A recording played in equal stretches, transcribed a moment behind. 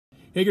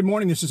Hey, good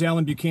morning. This is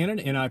Alan Buchanan,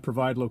 and I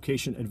provide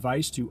location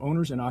advice to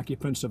owners and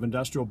occupants of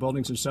industrial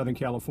buildings in Southern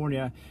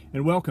California.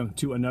 And welcome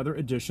to another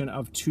edition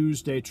of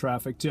Tuesday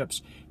Traffic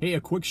Tips. Hey,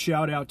 a quick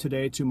shout out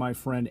today to my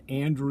friend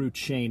Andrew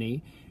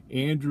Cheney.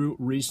 Andrew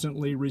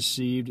recently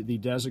received the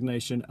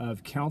designation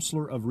of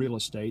Counselor of Real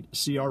Estate,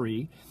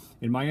 CRE.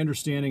 And my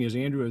understanding is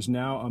Andrew is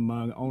now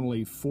among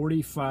only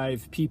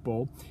 45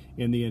 people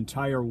in the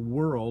entire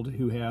world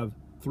who have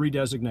three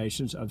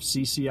designations of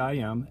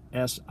CCIM,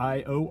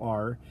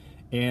 SIOR,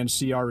 and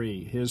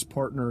CRE. His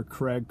partner,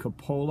 Craig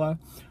Coppola,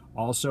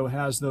 also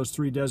has those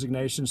three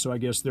designations, so I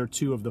guess they're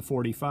two of the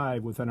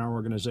 45 within our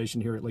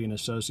organization here at Lee &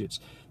 Associates.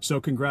 So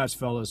congrats,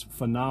 fellas.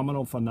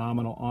 Phenomenal,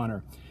 phenomenal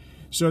honor.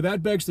 So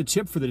that begs the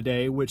tip for the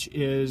day, which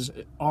is,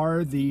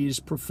 are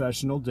these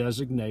professional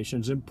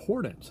designations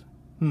important?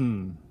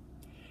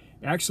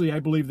 Actually, I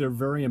believe they're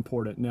very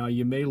important. Now,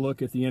 you may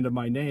look at the end of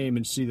my name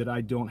and see that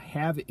I don't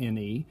have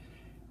any,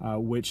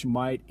 which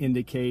might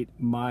indicate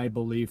my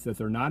belief that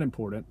they're not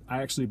important.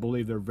 I actually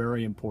believe they're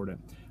very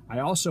important. I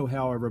also,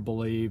 however,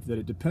 believe that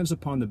it depends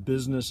upon the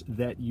business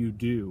that you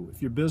do.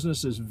 If your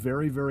business is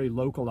very, very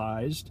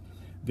localized,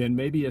 then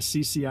maybe a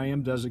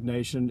CCIM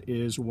designation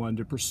is one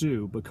to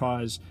pursue,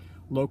 because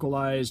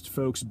localized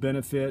folks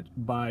benefit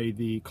by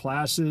the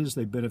classes,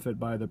 they benefit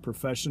by the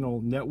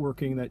professional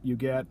networking that you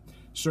get.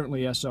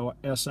 Certainly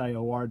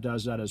SIOR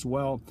does that as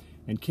well.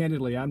 And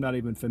candidly, I'm not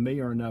even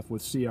familiar enough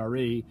with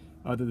CRE,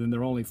 other than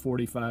they're only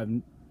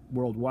 45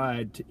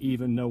 worldwide, to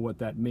even know what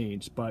that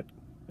means. But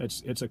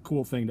it's a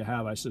cool thing to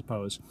have, I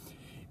suppose.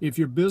 If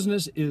your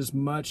business is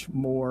much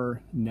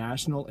more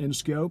national in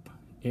scope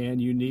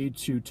and you need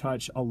to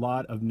touch a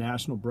lot of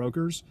national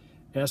brokers,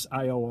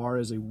 SIOR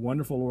is a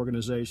wonderful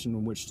organization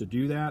in which to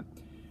do that.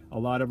 A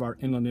lot of our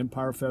Inland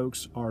Empire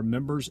folks are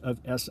members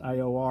of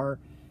SIOR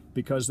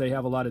because they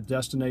have a lot of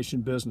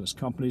destination business,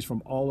 companies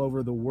from all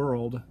over the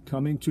world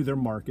coming to their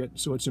market,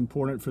 so it's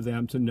important for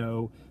them to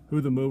know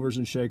who the movers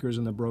and shakers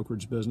in the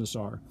brokerage business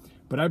are.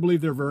 But I believe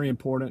they're very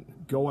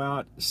important. Go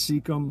out,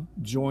 seek them,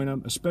 join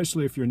them,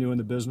 especially if you're new in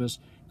the business.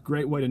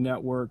 Great way to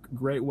network,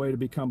 great way to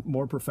become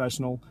more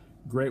professional,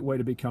 great way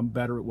to become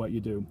better at what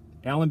you do.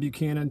 Alan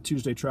Buchanan,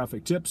 Tuesday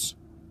Traffic Tips.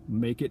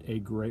 Make it a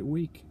great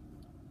week.